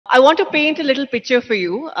I want to paint a little picture for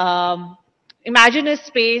you. Imagine a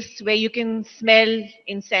space where you can smell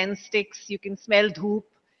incense sticks, you can smell dhoop,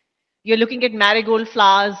 you're looking at marigold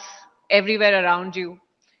flowers everywhere around you.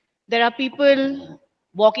 There are people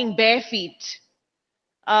walking bare feet.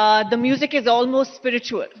 The music is almost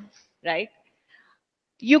spiritual, right?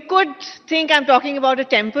 You could think I'm talking about a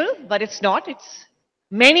temple, but it's not. It's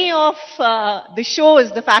many of the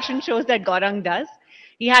shows, the fashion shows that Gaurang does.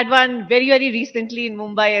 He had one very, very recently in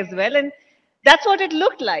Mumbai as well, and that's what it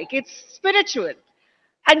looked like. It's spiritual.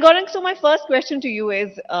 And Gaurang, so my first question to you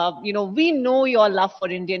is, we know your love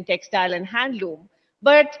for Indian textile and handloom,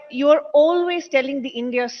 but you're always telling the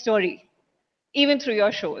India story, even through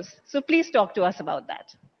your shows. So please talk to us about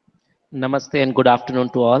that. Namaste and good afternoon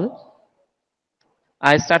to all.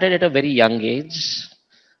 I started at a very young age.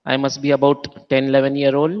 I must be about 10,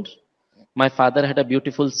 11-year old. My father had a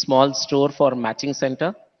beautiful small store for matching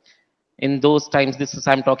center. In those times,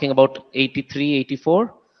 I'm talking about 83,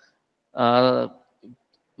 84. Uh,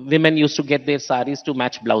 Women used to get their saris to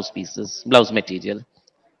match blouse pieces, blouse material.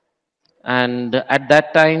 And at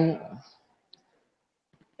that time,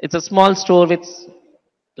 it's a small store with,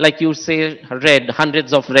 like you say, red,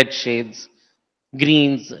 hundreds of red shades,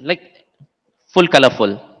 greens, like full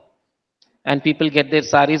colorful. And people get their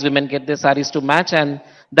saris, women get their saris to match. And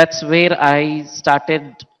that's where I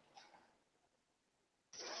started.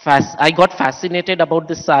 I got fascinated about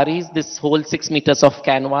the saris, this whole 6 meters of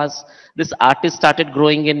canvas. This artist started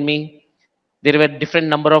growing in me. There were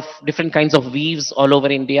different kinds of weaves all over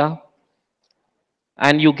India.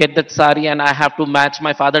 And you get that sari and I have to match.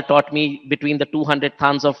 My father taught me between the 200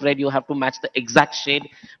 thans of red, you have to match the exact shade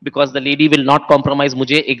because the lady will not compromise.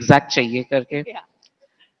 Mujhe exact chahiye karke. Yeah.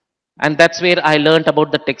 And that's where I learned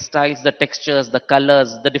about the textiles, the textures, the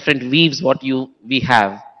colors, the different weaves we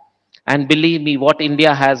have. And believe me, what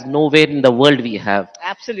India has, nowhere in the world we have.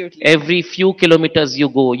 Absolutely. Every few kilometers you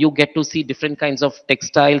go, you get to see different kinds of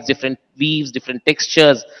textiles, different weaves, different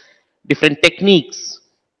textures, different techniques.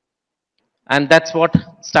 And that's what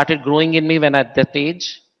started growing in me when at that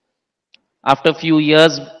age. After a few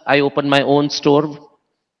years, I opened my own store.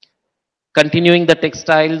 Continuing the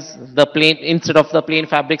textiles, the plain, instead of the plain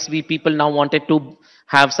fabrics, we people now wanted to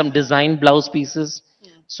have some design blouse pieces.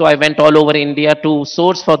 So I went all over India to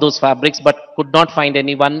source for those fabrics, but could not find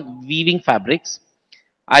anyone weaving fabrics.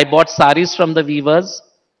 I bought saris from the weavers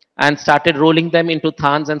and started rolling them into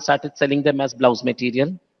thans and started selling them as blouse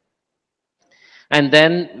material. And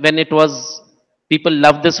then when people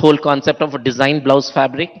loved this whole concept of a design blouse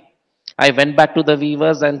fabric, I went back to the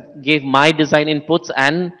weavers and gave my design inputs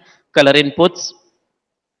and color inputs.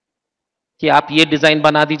 कि आप ये design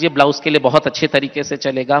बना दीजिए blouse के लिए बहुत अच्छे तरीके से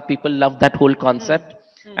चलेगा. People love that whole concept.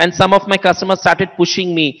 And some of my customers started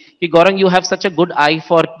pushing me, कि Gaurang, you have such a good eye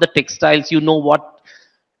for the textiles, you know what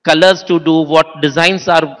colors to do, what designs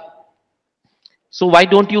are. So why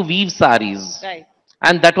don't you weave saris? Right.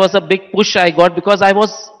 And that was a big push I got because I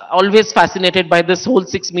was always fascinated by this whole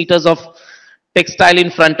 6 meters of textile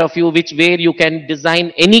in front of you, where you can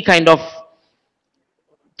design any kind of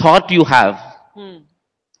thought you have.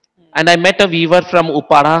 And I met a weaver from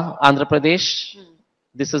Upara, Andhra Pradesh.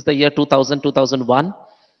 This is the year 2000, 2001.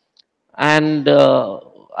 And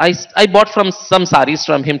I bought some saris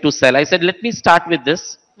from him to sell. I said, let me start with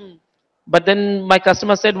this. But then my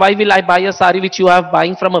customer said, why will I buy a sari which you are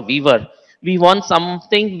buying from a weaver? We want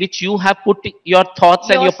something which you have put your thoughts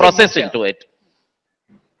and your process into it.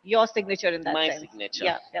 Your signature in that My sense. signature.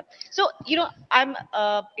 Yeah, yeah. So, I'm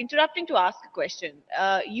interrupting to ask a question.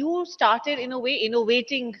 You started, in a way,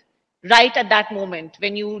 innovating right at that moment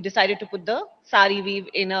when you decided to put the sari weave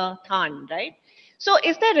in a than, right? So,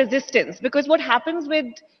 is there resistance? Because what happens with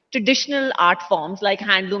traditional art forms like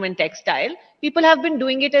handloom and textile, people have been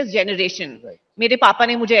doing it as generation. Right. मेरे पापा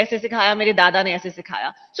ने मुझे ऐसे सिखाया, मेरे दादा ने ऐसे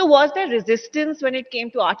सिखाया. So was there resistance when it came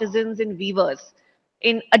to artisans and weavers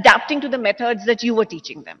in adapting to the methods that you were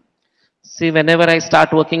teaching them? See, whenever I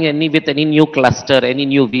start working with any new cluster, any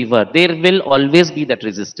new weaver, there will always be that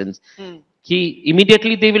resistance.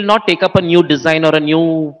 Immediately they will not take up a new design or a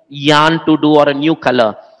new yarn to do or a new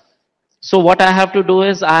color. So what I have to do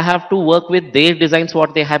is I have to work with their designs,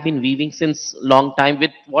 what they have been weaving since long time,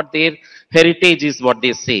 with what their heritage is, what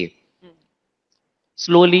they say.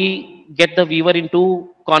 Slowly get the weaver into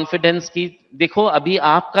confidence कि देखो अभी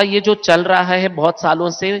आपका ये जो चल रहा है बहुत सालों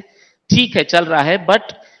से ठीक है चल रहा है,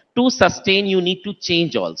 but to sustain you need to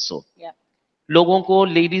change also. Yeah. लोगों को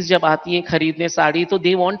लेडीज जब आती हैं खरीदने साड़ी तो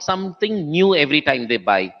they want something new every time they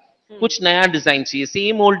buy. कुछ नया डिजाइन चाहिए,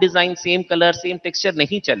 same old design same colour same texture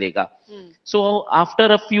नहीं चलेगा. So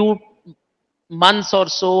after a few months or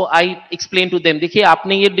so I explain to them, देखिए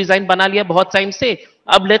आपने ये डिजाइन बना लिया बहुत टाइम से,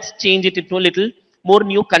 अब let's change it into little more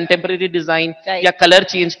new contemporary design, Right. या कलर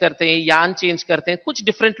चेंज करते हैं, यान चेंज करते हैं, कुछ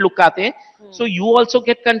डिफरेंट लुक आते हैं. So you also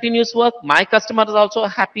get continuous work, my customer is also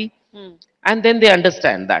happy, and then they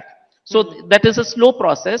understand that. So that is a slow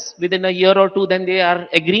process. Within a year or two, then they are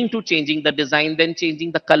agreeing to changing the design, then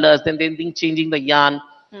changing the colors, then changing the yarn.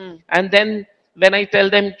 And then when I tell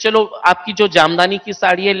them, chalo aapki jo jamdani ki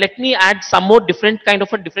saadi hai, let me add some more different kind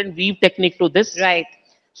of a different weave technique to this. Right.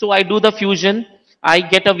 So I do the fusion. I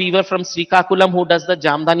get a weaver from Srikakulam who does the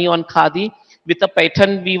jamdani on khadi, with a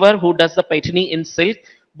Python weaver who does the Pythani in silk.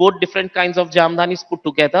 Both different kinds of jamdanis put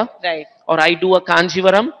together. Right. Or I do a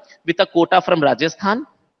Kanjivaram with a kota from Rajasthan.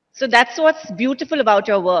 So that's what's beautiful about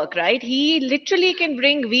your work, right? He literally can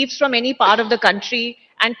bring weaves from any part of the country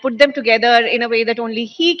and put them together in a way that only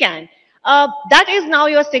he can. That is now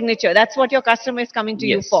your signature. That's what your customer is coming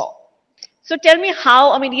to you Yes. for. So tell me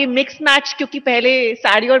how, I mean, ये mix match क्योंकि पहले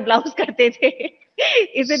साड़ी और blouse करते थे.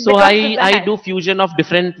 Is it So because of I that? do fusion of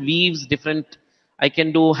different weaves, different, I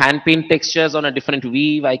can do hand paint textures on a different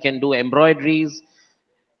weave, I can do embroideries.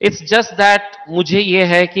 It's just that मुझे ये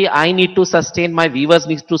है कि I need to sustain, my weavers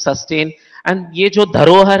need to sustain, and ये जो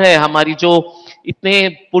धरोहर है हमारी, जो इतने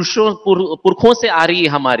पुरखों से आ रही है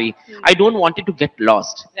हमारी, I don't want it to get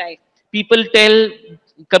lost. Right. People tell,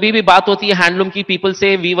 कभी भी बात होती है हैंडलूम की, people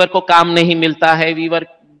say वीवर को काम नहीं मिलता है,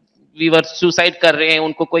 वीवर सुसाइड कर रहे हैं,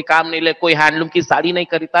 उनको कोई काम नहीं ले, कोई हैंडलूम की साड़ी नहीं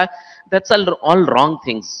खरीदता. That's all wrong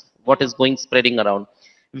things what is going spreading around.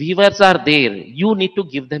 Weavers are there, you need to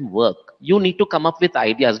give them work, you need to come up with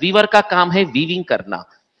ideas. Weaver का काम है वीविंग करना,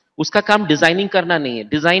 उसका काम डिजाइनिंग करना नहीं है.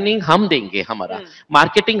 डिजाइनिंग हम देंगे, हमारा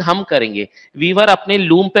मार्केटिंग हम करेंगे, वीवर अपने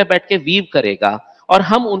लूम पे बैठ के वीव करेगा और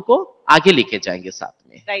हम उनको आगे लेके जाएंगे साथ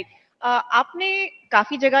में. Right. आपने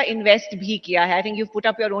काफी जगह इन्वेस्ट भी किया है. I think you've put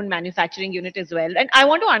up your own manufacturing unit as well. And I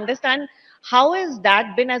want to understand how has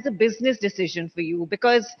that been as a business decision for you?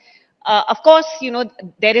 Because of course, you know,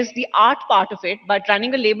 there is the art part of it, but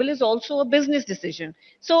running a label is also a business decision.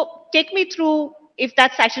 So take me through if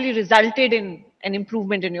that's actually resulted in an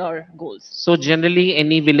improvement in your goals. So generally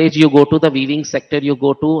any village you go to, the weaving sector you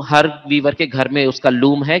go to, her weaver के घर में उसका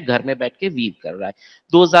loom है, घर में बैठ के weave कर रहा है.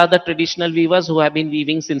 Those are the traditional weavers who have been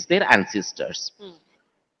weaving since their ancestors.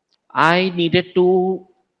 I needed to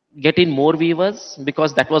get in more weavers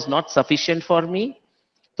because that was not sufficient for me.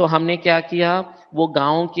 तो हमने क्या किया, वो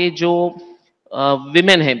गांव के जो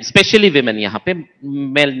विमेन है, स्पेशली विमेन, यहाँ पे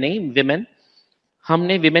मेल नहीं, विमेन,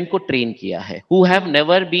 हमने विमेन को ट्रेन किया है, who have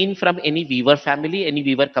never been from any weaver family, any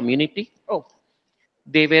weaver community. Oh.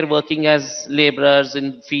 They were working as laborers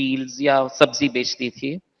in fields या सब्जी बेचती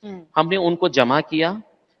थी. हमने उनको जमा किया,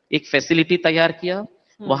 एक फैसिलिटी तैयार किया,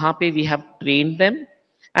 वहां पे we have trained them,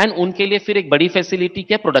 and उनके लिए फिर एक बड़ी फैसिलिटी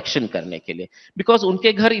क्या, प्रोडक्शन करने के लिए, बिकॉज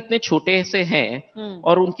उनके घर इतने छोटे से हैं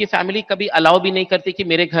और उनकी फैमिली कभी अलाउ भी नहीं करती कि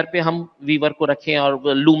मेरे घर पे हम वीवर को रखें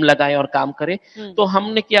और लूम लगाएं और काम करें. तो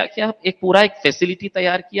हमने क्या किया, एक पूरा एक फैसिलिटी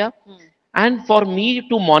तैयार किया, and for me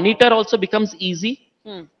to monitor also becomes easy.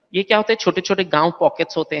 ये क्या होता है, छोटे छोटे गांव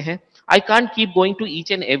पॉकेट्स होते हैं, I can't keep going to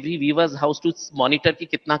each and every viewers house to monitor कि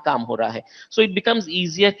कितना काम हो रहा है. सो इट बिकम्स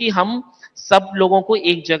ईजियर कि हम सब लोगों को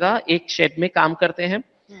एक जगह एक शेड में काम करते हैं.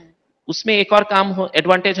 उसमें एक और काम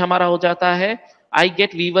एडवांटेज हमारा हो जाता है, I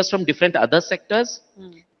get viewers from different other sectors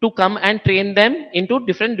to come and train them into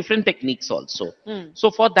different techniques also.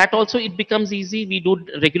 So for that also it becomes easy. We do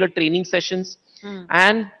regular training sessions,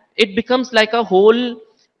 and it becomes like a whole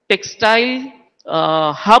textile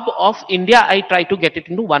hub of India. I try to get it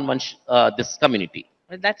into this community.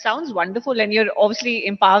 Well, that sounds wonderful, and you're obviously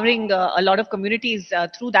empowering a lot of communities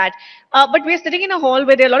through that. But we're sitting in a hall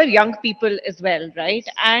where there are a lot of young people as well, right?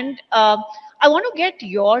 And I want to get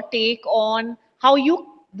your take on how you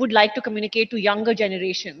would like to communicate to younger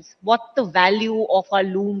generations what the value of our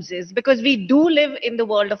looms is, because we do live in the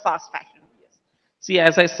world of fast fashion. See,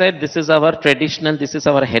 as I said, this is our traditional, this is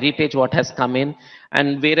our heritage, what has come in.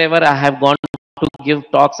 And wherever I have gone to give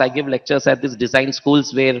talks, I give lectures at these design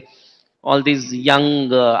schools where all these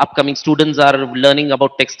young upcoming students are learning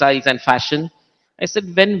about textiles and fashion. I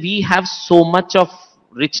said, when we have so much of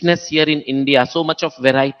richness here in India, so much of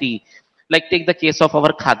variety, like take the case of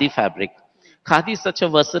our khadi fabric. Khadi is such a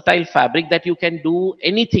versatile fabric that you can do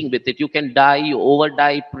anything with it. You can dye, over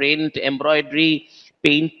dye, print, embroidery,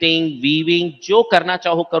 painting, weaving, जो करना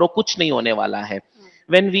चाहो करो, कुछ नहीं होने वाला है.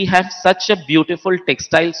 When we have such a beautiful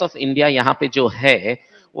textiles of India यहाँ पे जो है,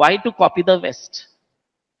 why to copy the West,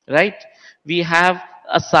 right? We have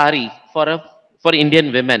a sari for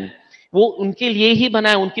Indian women. वो उनके लिए ही बना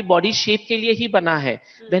है, उनकी body shape के लिए ही बना है.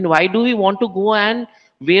 Then why do we want to go and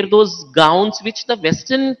wear those gowns which the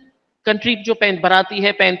Western country जो बनाती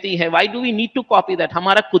है, पहनती है? Why do we need to copy that?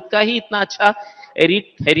 हमारा खुद का ही इतना अच्छा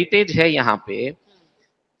हेरिटेज है यहाँ पे,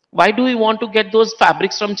 why do we want to get those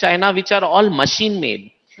fabrics from China which are all machine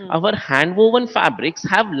made? Our hand woven fabrics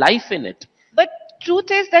have life in it. But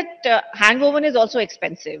truth is that hand woven is also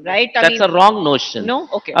expensive, right? I That's mean, a wrong notion. no?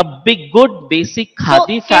 Okay. A big, good, basic So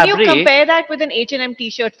khadi can you fabric, compare that with an H&M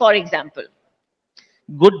t-shirt, for example?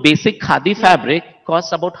 good basic khadi fabric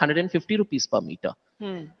costs about 150 rupees per meter.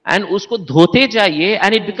 And usko dhote jaiye,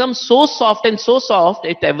 and it becomes so soft and so soft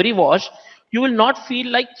at every wash, you will not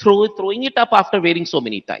feel like throwing it up after wearing so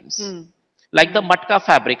many times. Like the matka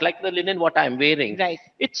fabric, like the linen what I'm wearing. Right.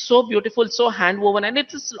 It's so beautiful, so hand woven, and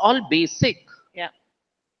it is all basic. Yeah.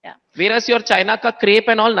 Yeah. Whereas your China ka crepe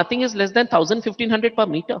and all, nothing is less than 1,000, 1,500 per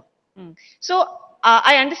meter. So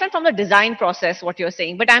I understand from the design process what you're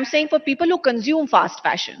saying, but I'm saying for people who consume fast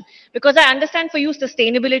fashion, because I understand for you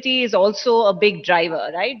sustainability is also a big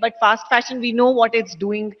driver, right? But fast fashion, we know what it's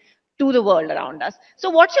doing to the world around us. So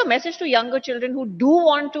what's your message to younger children who do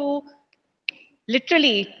want to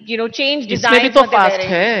literally, change इसमें भी designs तो what they're fast wearing?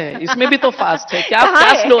 है, इसमें भी तो fast है, क्या कहाँ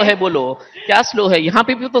क्या है? स्लो है बोलो, क्या स्लो है, यहाँ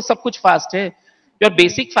पे भी तो सब कुछ फास्ट है. Your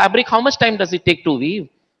basic fabric how much time does it take to weave?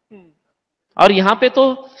 और यहाँ पे तो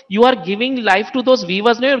you are giving life to those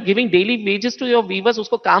viewers, no, you are giving daily wages to your viewers,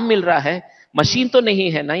 उसको काम मिल रहा है, मशीन तो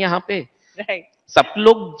नहीं है ना यहाँ पे. Right. सब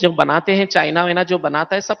लोग जो बनाते हैं, चाइना वेना जो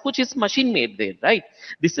बनाता है, सब कुछ इस machine made there, right?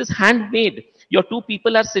 This is hand made. Your two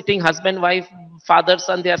people are sitting, husband, wife, father,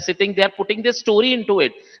 son, they are sitting, they are putting their story into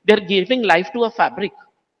it. They are giving life to a fabric.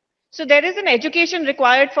 So there is an education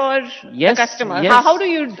required for the customer. Yes. How do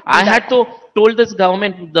you do I that? had to told this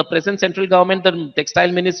government, the present central government, the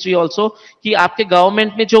textile ministry also, कि आपके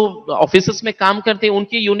government में जो offices में काम करते हैं,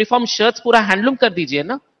 उनकी uniform shirts पूरा handloom कर दीजिए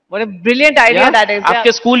ना. What a brilliant idea Yeah? that is. Yeah.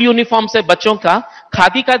 आपके स्कूल यूनिफॉर्म से बच्चों का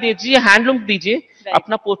खादी का दीजिए, हैंडलूम दीजिए. Right.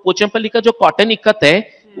 अपना पोचमपल्ली का जो कॉटन इक्कत है,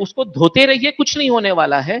 उसको धोते रहिए, कुछ नहीं होने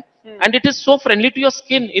वाला है. And it is so friendly to your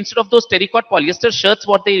skin instead of those terricot polyester shirts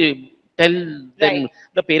what they tell them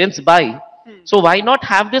the parents bye. So why not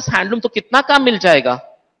have this handloom? तो कितना काम मिल जाएगा.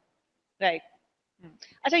 राइट.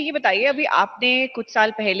 अच्छा, ये बताइए, अभी आपने कुछ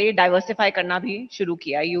साल पहले डाइवर्सिफाई करना भी शुरू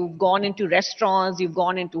किया. You gone into restaurants, you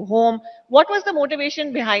gone into home. What was the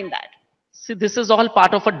motivation behind that? See, this is all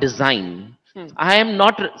part of a design. I am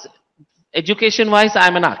not, education wise, I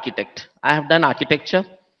am an architect. I have done architecture.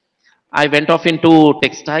 I went off into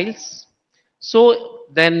textiles. So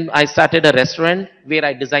then I started a restaurant where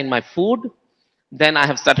I design my food. Then I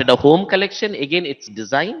have started a home collection. Again, it's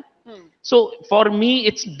design. So for me,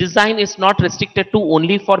 it's design is not restricted to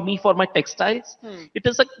only for me, for my textiles. It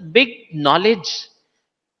is a big knowledge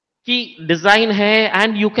कि design है,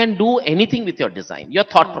 and you can do anything with your design, your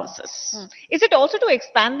thought process. Is it also to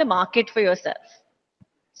expand the market for yourself?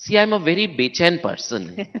 See, I'm a very bechain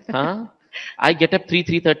person. Huh? I get up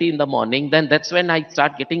 3:30 in the morning. Then that's when I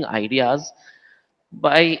start getting ideas.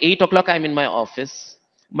 By 8 o'clock, I'm in my office.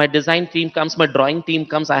 My design team comes, my drawing team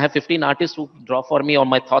comes. I have 15 artists who draw for me, or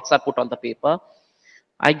my thoughts are put on the paper.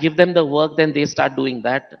 I give them the work, then they start doing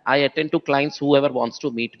that. I attend to clients, whoever wants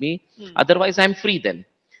to meet me. Otherwise, I'm free then.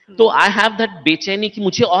 तो I have that बेचैनी कि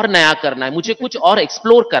मुझे और नया करना है, मुझे कुछ और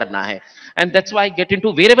एक्सप्लोर करना है. And that's why I get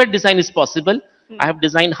into wherever design is possible. I have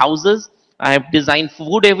design houses, I have design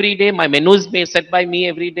food every day, my menu is set bye me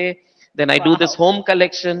every day. Then I do this home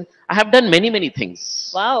collection. I have done many, many things.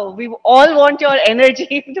 Wow, we all want your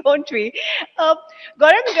energy, don't we?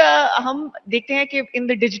 Gaurang, हम देखते हैं कि in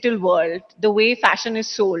the digital world, the way fashion is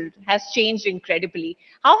sold has changed incredibly.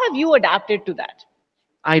 How have you adapted to that?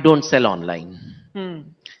 I don't sell online.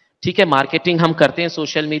 ठीक है, marketing हम करते हैं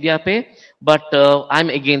social media पे, but I am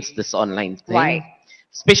against this online thing. Why?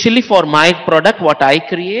 Especially for my product, what I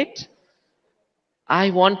create, I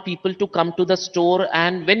want people to come to the store,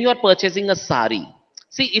 and when you are purchasing a sari,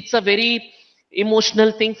 see, it's a very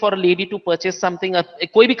emotional thing for a lady to purchase something.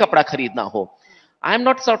 कोई भी कपड़ा खरीदना हो, I am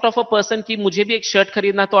not sort of a person कि मुझे भी एक shirt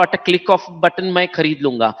खरीदना तो at a click of button मैं खरीद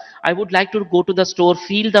लूंगा. I would like to go to the store,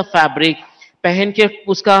 feel the fabric, पहन के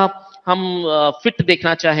उसका हम फिट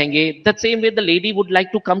देखना चाहेंगे. The same way the lady would like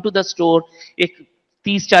to come to the store, एक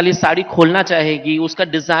 30-40 साड़ी खोलना चाहेगी, उसका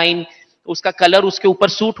डिजाइन, उसका कलर उसके ऊपर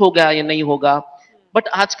सूट होगा या नहीं होगा. बट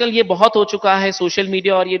आजकल ये बहुत हो चुका है सोशल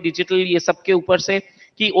मीडिया और ये डिजिटल, ये सब के ऊपर से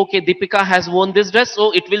कि okay, Deepika has worn this dress,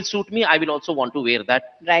 so it will suit me, I will also want to where that.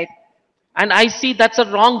 Right. And I see that's a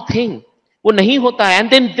wrong thing. वो नहीं होता है, and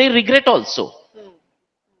then they regret also.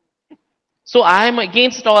 So I am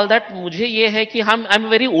against all that. मुझे ये है कि हम, I am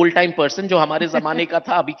very old time person, जो हमारे जमाने का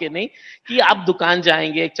था, अभी के नहीं, कि आप दुकान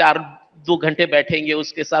जाएंगे, 4-2 घंटे बैठेंगे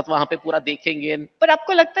उसके साथ, वहां पे पूरा देखेंगे. पर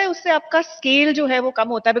आपको लगता है उससे आपका स्केल जो है वो कम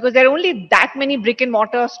होता है, because there are only that many brick and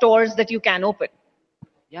mortar stores that you can open?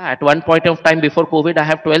 Yeah, at one point of time before COVID, I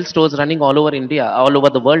have 12 stores running all over India, all over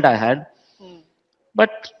the world I had. Hmm. But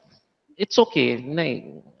it's okay.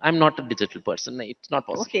 No, I'm not a digital person. No, it's not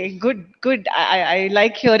possible. Okay, good, good. I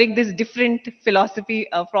like hearing this different philosophy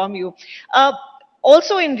from you. Uh,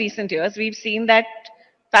 Also, in recent years, we've seen that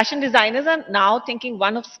fashion designers are now thinking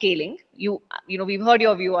one of scaling. We've heard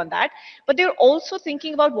your view on that, but they're also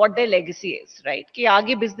thinking about what their legacy is, right? कि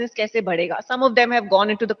आगे business कैसे बढ़ेगा? Some of them have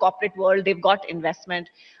gone into the corporate world. They've got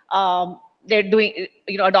investment. They're doing,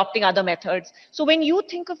 adopting other methods. So when you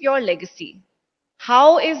think of your legacy,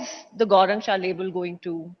 how is the Gaurang Shah label going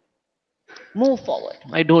to move forward?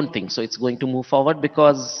 I don't think so. It's going to move forward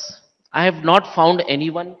because I have not found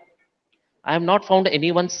anyone. I have not found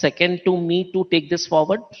anyone second to me to take this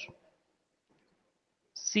forward.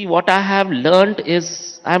 See, what I have learned is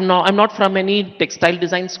I'm not from any textile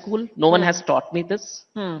design school. No one Hmm. has taught me this.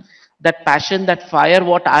 Hmm. That passion, that fire,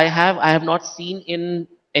 what I have not seen in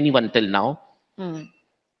anyone till now. Hmm.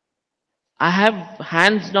 I have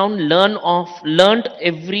hands down learned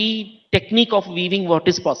every technique of weaving what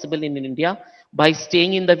is possible in India by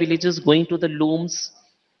staying in the villages, going to the looms.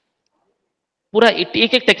 पूरा एक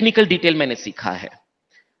एक technical detail मैंने सीखा है.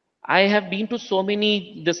 I have been to so many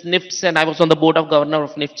this NIFTs and I was on the board of governor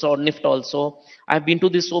of NIFTs or NIFT also. I've been to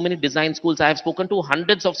this so many design schools. I have spoken to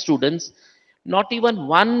hundreds of students. Not even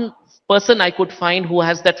one person I could find who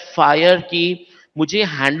has that fire कि मुझे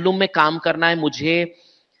handloom में काम करना है, मुझे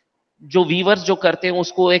जो viewers जो करते हैं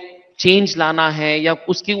उसको एक चेंज लाना है या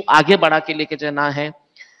उसकी आगे बढ़ा के लेके जाना है.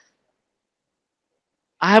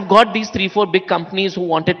 I have got these 3 4 big companies who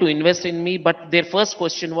wanted to invest in me, but their first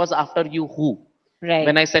question was, after you who? Right.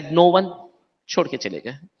 When I said no one, छोड़ के चले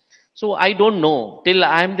गए. So I don't know till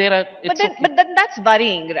I'm there. But It's then, okay. but then that's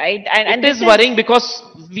worrying, right? And It this is worrying because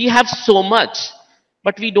we have so much,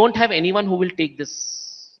 but we don't have anyone who will take this.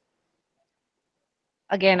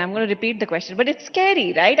 again, I'm going to repeat the question, but it's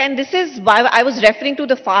scary, right? And this is why I was referring to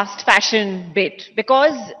the fast fashion bit,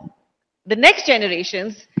 because the next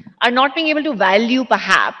generations are not being able to value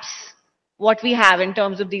perhaps what we have in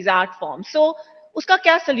terms of these art forms. So, उसका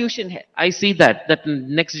क्या solution है? I see that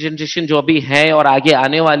next generation जो अभी है और आगे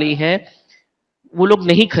आने वाली है, वो लोग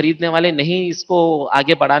नहीं खरीदने वाले, नहीं इसको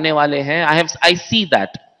आगे बढ़ाने वाले हैं. I see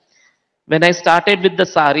that. When I started with the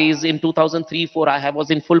saris in 2003-4, I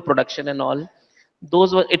was in full production and all.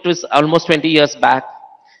 It was almost 20 years back.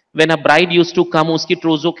 When a bride used to come, उसकी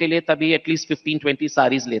ट्रोजो के लिए तभी at least 15-20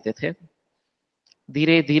 saris लेते थे.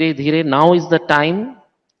 धीरे धीरे धीरे, now is the time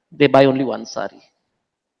they buy only one sari.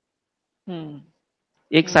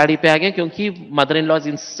 एक साड़ी पे आ गए क्योंकि mother in laws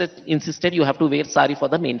insisted you have to wear sari for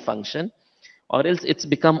the main function, or else it's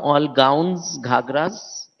become all gowns, ghagras,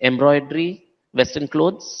 embroidery, western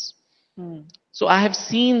clothes. So I have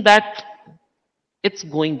seen that it's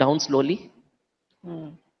going down slowly.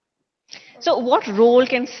 So, what role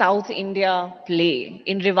can South India play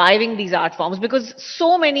in reviving these art forms? Because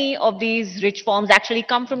so many of these rich forms actually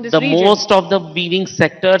come from this The region. most of the weaving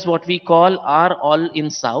sectors, what we call, are all in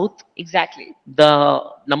South. Exactly. The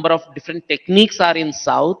number of different techniques are in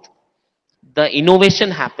South. The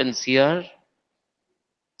innovation happens here.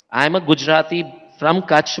 I am a Gujarati from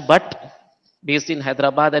Kutch, but based in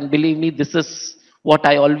Hyderabad, and believe me, this is what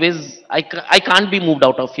I can't be moved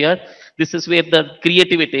out of here. This is where the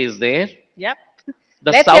creativity is there. Yep.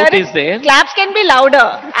 The Let's South hear it. is there. Claps can be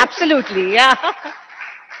louder. Absolutely. Yeah.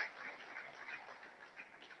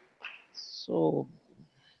 So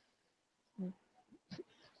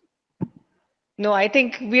No, I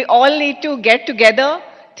think we all need to get together,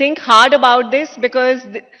 think hard about this, because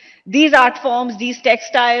these art forms, these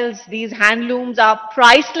textiles, these handlooms are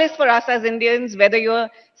priceless for us as Indians, whether you're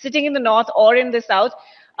sitting in the north or in the south.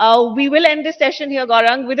 We will end this session here,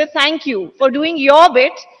 Gaurang, with a thank you for doing your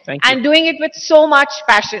bit Thank you. and doing it with so much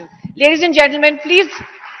passion. Ladies and gentlemen, please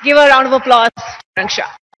give a round of applause to Gaurang Shah.